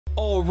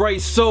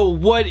Alright, so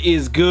what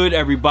is good,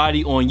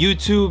 everybody on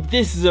YouTube?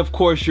 This is of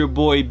course your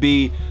boy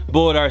B,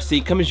 Bullet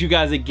RC, coming to you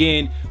guys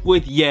again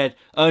with yet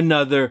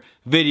another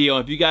video.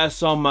 If you guys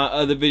saw my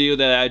other video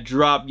that I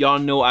dropped, y'all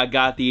know I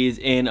got these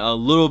in a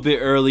little bit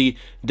early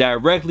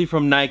directly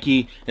from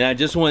Nike, and I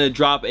just wanted to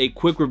drop a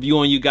quick review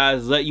on you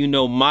guys, let you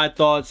know my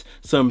thoughts,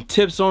 some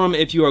tips on them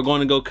if you are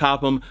going to go cop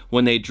them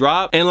when they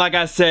drop, and like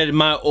I said,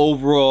 my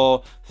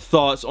overall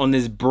thoughts on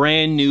this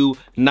brand new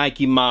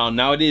Nike model.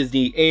 Now it is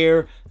the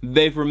Air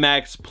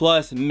Vapormax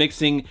Plus,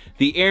 mixing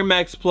the Air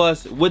Max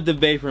Plus with the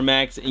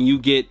Vapormax, and you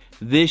get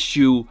this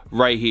shoe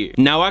right here.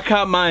 Now I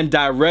caught mine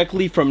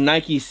directly from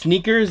Nike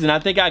sneakers, and I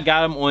think I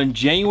got them on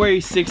January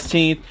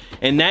 16th,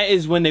 and that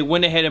is when they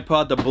went ahead and put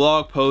out the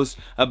blog post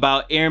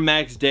about Air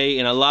Max Day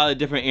and a lot of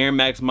different Air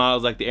Max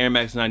models like the Air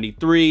Max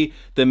 93,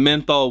 the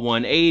Menthol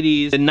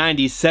 180s, the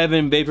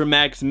 97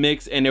 Vapormax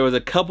mix, and there was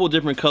a couple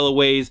different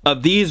colorways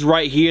of these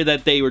right here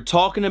that they were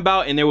talking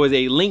about, and there was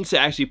a link to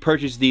actually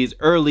purchase these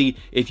early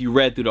if you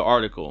read through the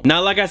article.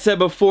 Now like I said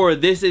before,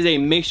 this is a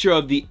mixture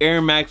of the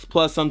Air Max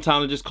Plus,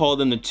 sometimes I just call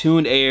them the Tuned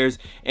Airs,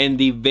 and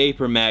the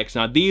Vapormax.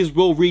 Now these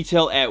will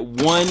retail at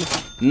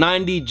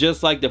 $190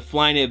 just like the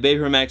Flyknit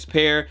Vapormax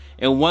pair,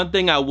 and one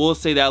thing I will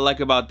say that I like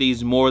about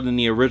these more than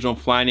the original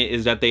Flyknit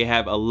is that they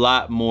have a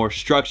lot more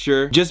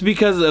structure just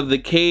because of the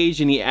cage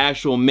and the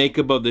actual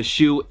makeup of the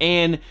shoe,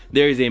 and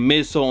there is a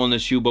midsole on the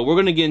shoe, but we're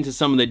going to get into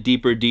some of the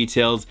deeper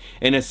details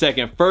in a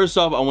second. First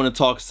off, I want to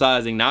talk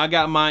sizing. Now I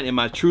got mine in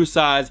my true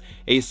size,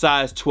 a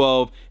size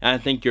 12, and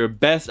I think your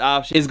best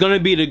option is going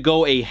to be to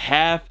go a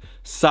half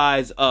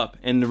size up,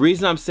 and the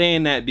reason I'm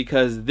saying that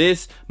because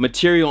this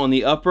material on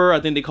the upper, I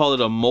think they call it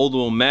a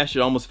moldable mesh, it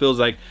almost feels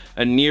like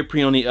a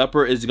neoprene on the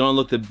upper, is going to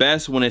look the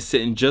best when it's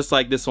sitting just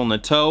like this on the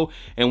toe,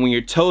 and when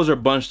your toes are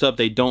bunched up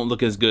they don't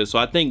look as good. So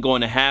I think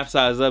going a half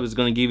size up is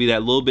going to give you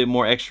that little bit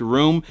more extra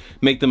room,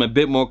 make them a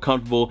bit more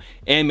comfortable,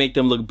 and make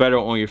them look better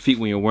on your feet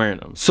when you're wearing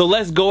them. So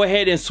let's go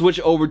ahead and switch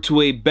over to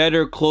a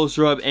better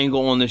closer up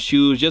angle on the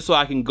shoes, just so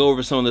I can go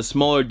over some of the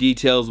smaller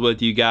details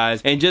with you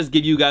guys and just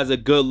give you guys a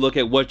good look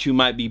at what you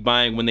might be buying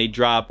when they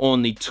drop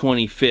on the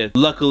 25th.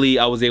 Luckily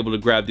I was able to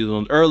grab these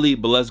ones early,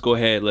 but let's go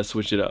ahead, let's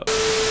switch it up.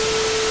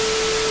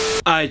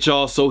 Alright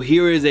y'all, so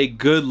here is a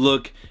good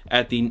look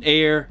at the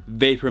Air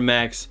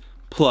Vapormax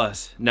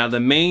Plus. Now the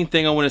main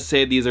thing I want to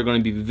say, these are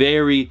going to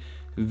be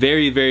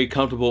very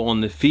comfortable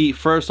on the feet.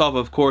 First off,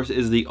 of course,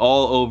 is the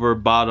all over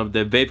bottom,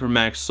 the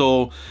Vapormax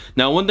sole.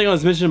 Now one thing I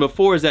was mentioning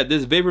before is that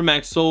this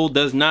Vapormax sole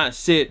does not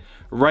sit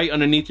right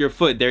underneath your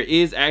foot. There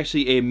is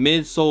actually a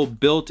midsole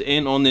built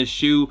in on this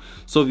shoe,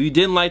 so if you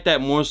didn't like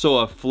that more so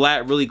a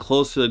flat, really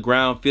close to the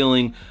ground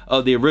feeling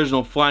of the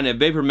original Flyknit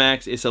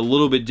Vapormax, it's a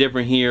little bit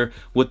different here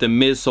with the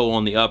midsole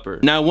on the upper.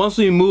 Now once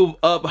we move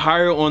up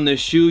higher on the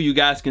shoe, you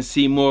guys can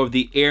see more of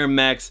the Air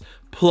Max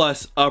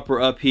Plus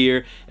upper up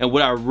here, and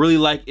what I really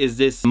like is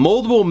this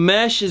moldable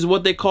mesh is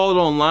what they call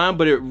it online,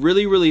 but it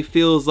really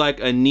feels like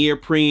a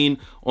neoprene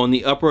on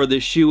the upper of the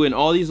shoe, and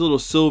all these little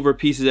silver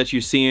pieces that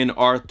you're seeing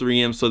are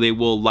 3M, so they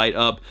will light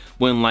up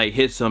when light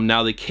hits them.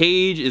 Now the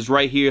cage is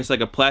right here, it's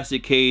like a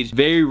plastic cage,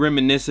 very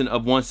reminiscent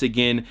of, once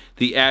again,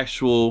 the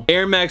actual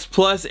Air Max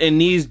Plus,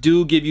 and these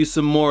do give you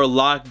some more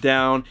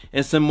lockdown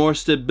and some more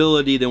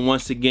stability than,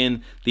 once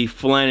again, the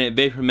Flyknit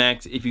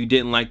Vapormax if you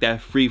didn't like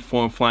that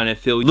freeform Flyknit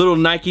feel. Little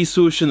Nike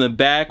swoosh in the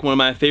back. One of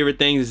my favorite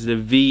things is the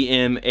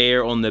VM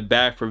Air on the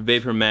back for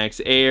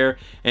Vapormax Air,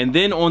 and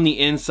then on the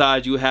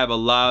inside you have a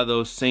lot of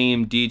those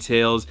same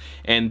details,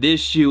 and this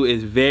shoe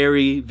is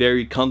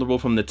very comfortable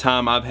from the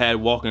time I've had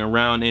walking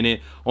around in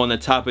it. On the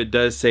top it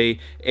does say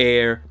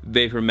Air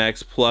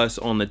Vapormax Plus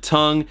on the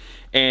tongue,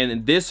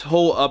 and this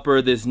whole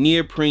upper, this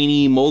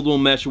neoprene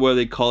moldable mesh, where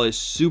they call it,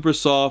 super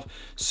soft,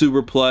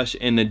 super plush,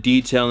 and the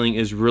detailing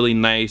is really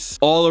nice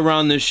all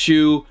around the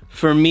shoe.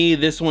 For me,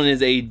 this one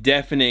is a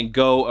definite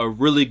go, a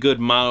really good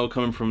model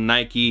coming from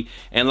Nike,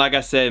 and like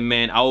I said,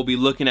 man, I will be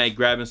looking at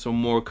grabbing some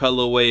more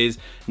colorways.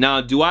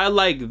 Now, do I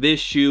like this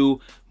shoe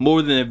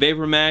more than the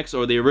Vapormax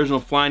or the original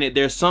Flyknit?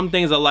 There's some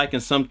things I like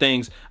and some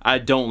things I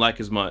don't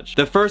like as much.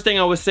 The first thing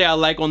I would say I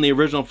like on the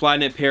original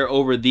Flyknit pair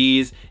over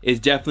these is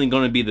definitely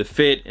going to be the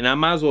fit, and I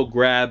might as well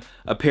grab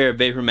a pair of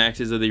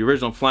Vapormaxes or the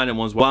original Flyknit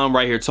ones while I'm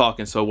right here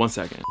talking, so one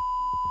second.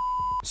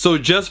 So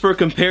just for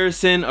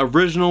comparison,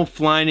 original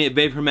Flyknit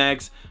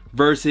Vapormax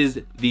versus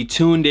the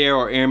Tuned Air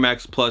or Air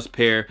Max Plus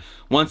pair.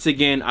 Once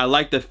again, I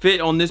like the fit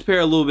on this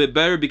pair a little bit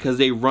better because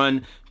they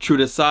run true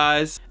to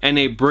size and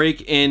they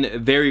break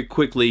in very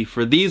quickly.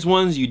 For these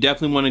ones, you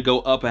definitely want to go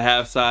up a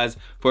half size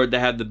for it to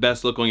have the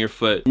best look on your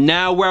foot.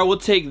 Now, where I will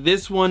take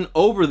this one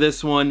over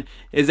this one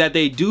is that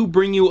they do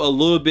bring you a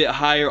little bit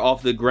higher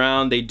off the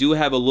ground. They do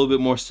have a little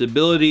bit more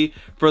stability.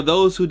 For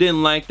those who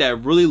didn't like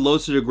that really low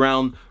to the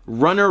ground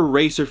runner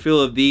racer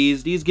feel of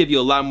these give you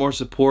a lot more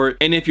support,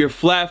 and if you're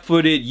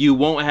flat-footed, you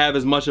won't have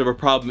as much of a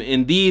problem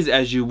in these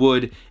as you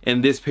would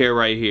in this pair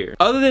right here.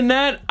 Other than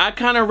that, I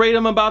kind of rate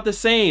them about the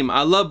same.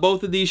 I love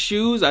both of these these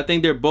shoes. I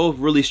think they're both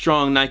really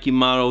strong Nike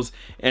models,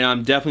 and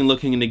I'm definitely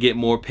looking to get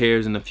more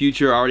pairs in the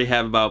future. I already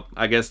have about,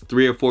 I guess,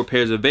 3 or 4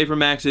 pairs of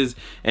Vapormaxes,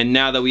 and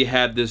now that we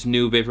have this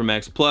new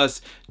Vapormax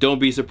Plus, don't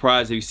be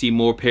surprised if you see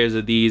more pairs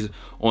of these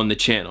on the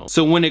channel.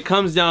 So when it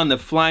comes down to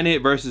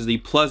Flyknit versus the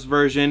Plus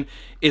version,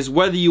 is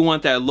whether you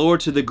want that lower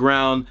to the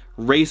ground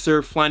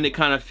racer Flyknit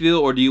kind of feel,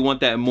 or do you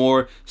want that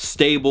more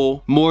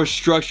stable, more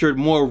structured,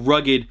 more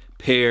rugged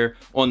pair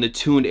on the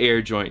tuned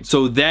air joint.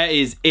 So that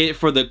is it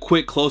for the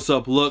quick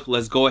close-up look.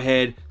 Let's go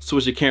ahead,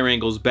 switch the camera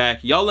angles back.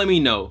 Y'all let me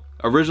know,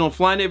 original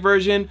Flyknit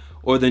version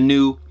or the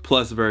new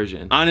Plus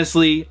version.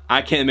 Honestly,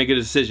 I can't make a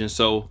decision,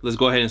 so let's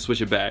go ahead and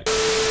switch it back.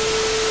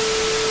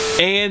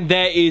 And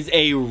that is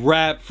a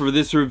wrap for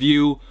this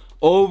review.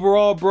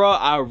 Overall, bro,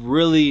 I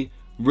really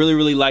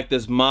like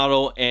this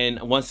model, and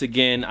once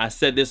again, I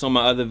said this on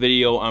my other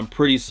video, I'm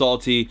pretty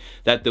salty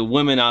that the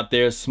women out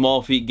there,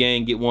 small feet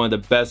gang, get one of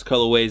the best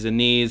colorways in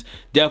these.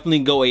 Definitely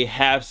go a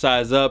half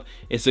size up.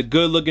 It's a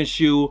good looking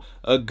shoe,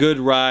 a good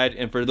ride,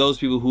 and for those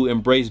people who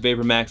embrace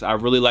Vapormax, I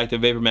really like the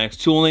Vapormax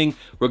tooling.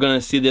 We're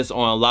gonna see this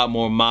on a lot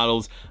more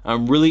models.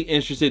 I'm really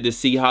interested to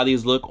see how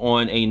these look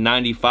on a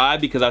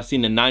 95, because I've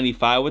seen the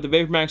 95 with the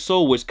Vapormax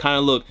sole, which kind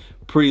of look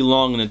pretty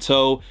long in the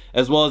toe,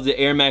 as well as the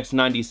Air Max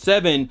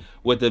 97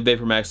 with the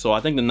Vapormax sole. I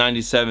think the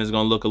 97 is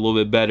gonna look a little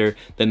bit better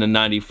than the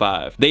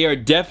 95. They are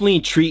definitely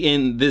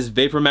treating this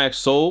Vapormax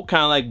sole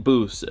kind of like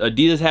Boost.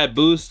 Adidas had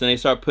Boost, and they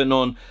start putting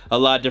on a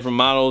lot of different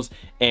models,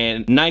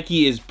 and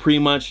Nike is pretty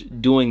much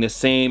doing the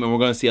same, and we're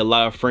gonna see a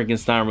lot of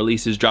Frankenstein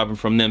releases dropping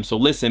from them. So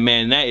listen,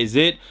 man, that is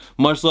it.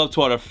 Much love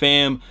to all the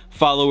fam,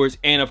 followers,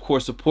 and of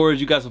course supporters.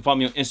 You guys can follow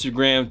me on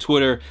Instagram,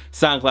 Twitter,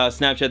 SoundCloud,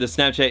 Snapchat. The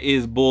Snapchat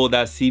is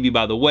bull.cb,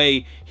 by the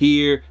way.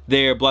 Here,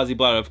 there, blasey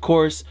blah, of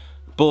course,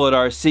 Bullet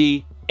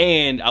RC,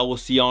 and I will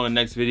see y'all in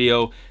the next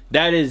video.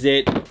 That is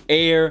it.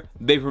 Air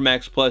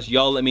Vapormax Plus.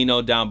 Y'all let me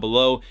know down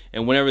below,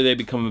 and whenever they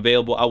become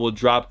available, I will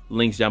drop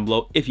links down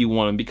below if you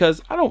want them,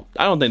 because I don't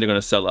think they're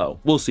gonna sell out.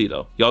 We'll see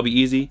though. Y'all be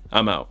easy.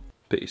 I'm out.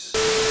 Peace.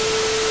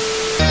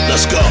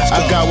 Let's go.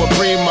 I got with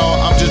Primo,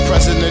 I'm just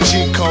pressing the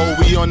cheat code.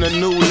 We on a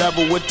new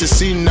level with the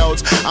C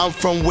notes. I'm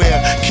from where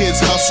kids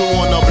hustle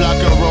on the block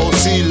and roll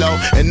CeeLo,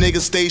 and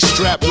niggas stay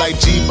strapped like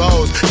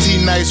G-Bo's.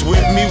 T-Nice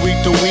with me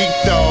week to week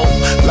though.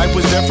 Life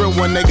was different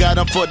when they got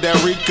him for that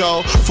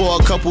Rico for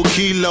a couple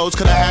kilos.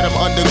 Could I had him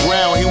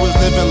underground, he was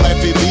living life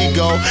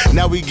illegal.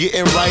 Now we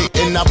getting right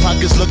in our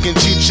pockets looking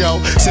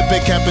chicho.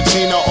 Sipping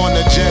cappuccino on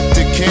the jet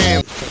to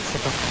Cam.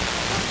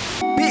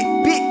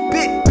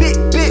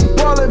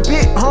 Ballin'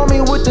 big homie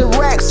with the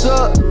racks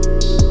up.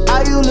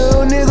 I you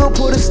little nigga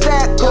put a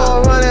stack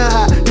up, running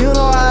high. You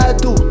know how I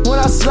do when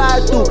I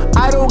slide through.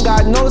 I don't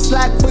got no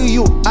slack for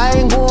you. I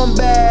ain't going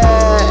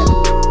bad.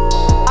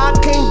 I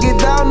can't get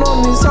down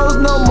on these hoes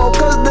no more,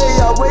 cause they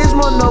always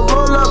wanna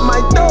roll up my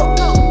dope.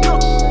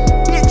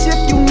 Bitch,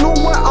 if you knew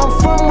where I'm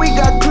from, we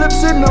got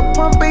clips in the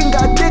pump, ain't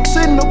got dicks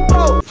in the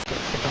boat.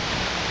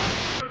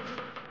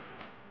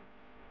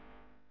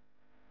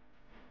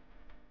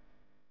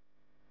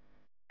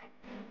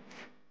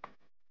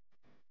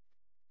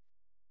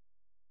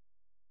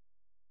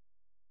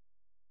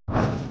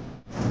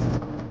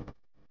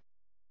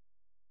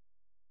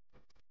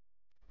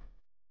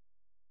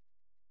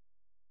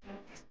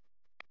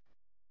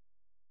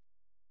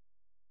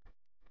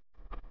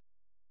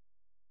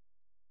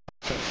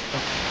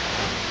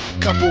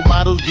 Couple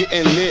models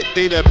getting lit,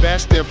 they the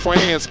best in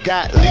France.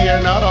 Got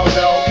Leonardo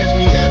though, catch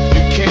me if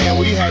you can.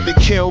 We had to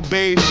kill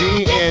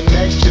Beijing and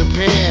next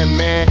Japan,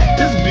 man.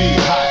 This be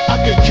hot,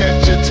 I could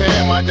catch a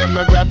tan. My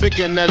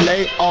demographic in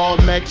LA, all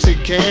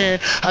Mexican.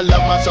 I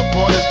love my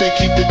supporters, they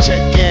keep the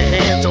check in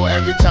hand. So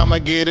every time I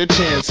get a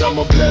chance,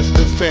 I'ma bless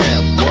the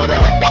fam. What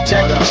up?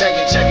 Check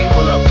it,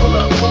 pull up.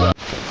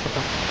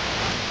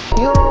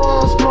 You don't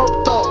want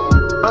smoke though.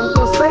 I'm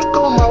gonna sink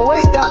on my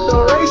way, got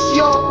the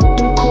ratio.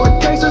 Them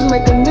court cases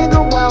make a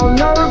nigga wild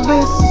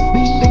nervous.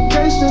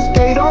 Vacations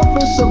stayed off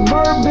in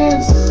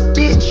Suburbans.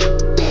 Bitch.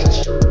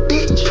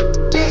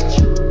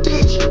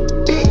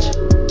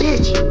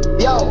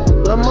 Yo,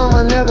 la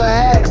mama never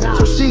asked,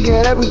 so she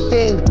get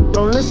everything.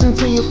 Don't listen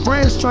to your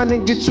friends trying to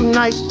get you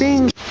nice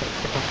things.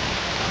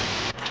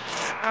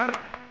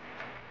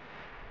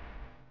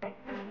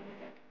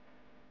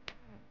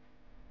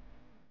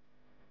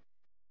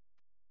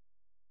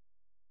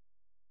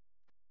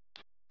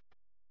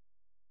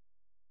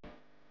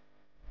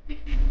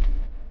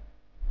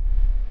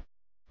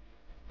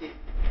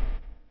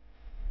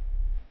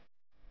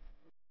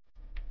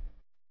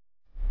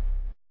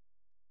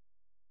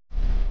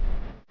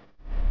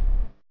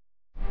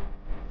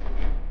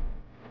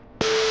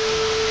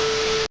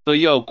 So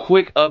yo,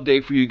 quick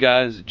update for you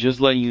guys, just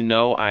letting you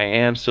know I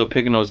am still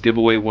picking those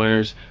giveaway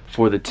winners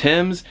for the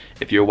Tims.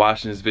 If you're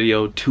watching this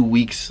video 2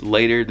 weeks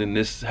later, then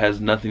this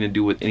has nothing to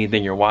do with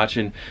anything you're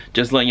watching.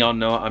 Just letting y'all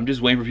know, I'm just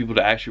waiting for people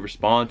to actually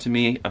respond to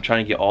me. I'm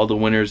trying to get all the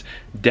winners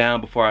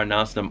down before I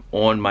announce them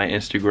on my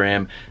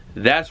Instagram.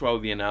 That's where I'll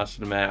be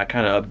announcing them at. I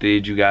kind of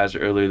updated you guys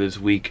earlier this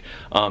week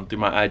through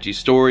my IG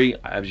story.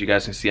 As you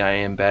guys can see, I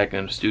am back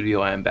in the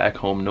studio. I am back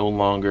home, no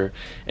longer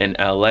in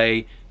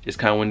LA. Just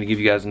kind of wanted to give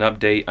you guys an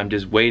update. I'm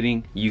just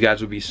waiting. You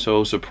guys will be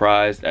so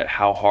surprised at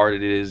how hard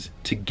it is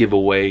to give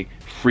away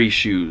free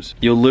shoes.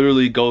 You'll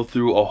literally go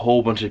through a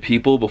whole bunch of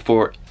people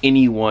before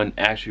anyone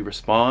actually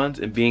responds,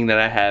 and being that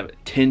I have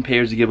 10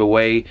 pairs to give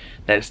away,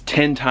 that's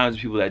 10 times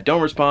the people that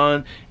don't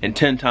respond and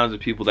 10 times the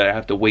people that I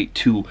have to wait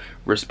to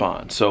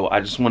respond. So I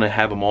just want to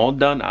have them all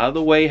done out of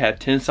the way, have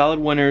 10 solid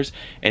winners,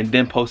 and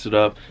then post it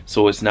up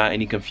so it's not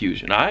any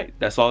confusion. All right,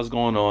 that's all that's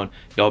going on.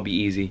 Y'all be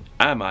easy.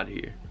 I'm out of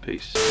here.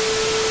 Peace.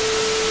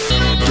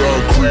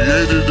 Done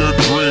created a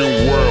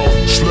dream world,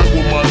 slept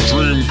with my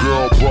dream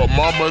girl, brought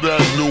mama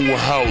that new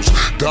house,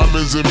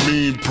 diamonds and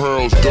mean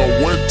pearls,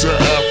 done went to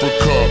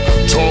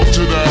Africa, talked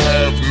to the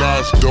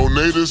have-nots,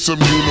 donated some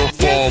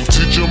uniforms,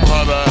 teach them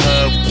how to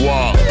have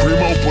guap,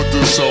 Primo put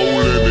the soul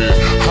in it,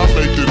 I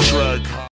make the track.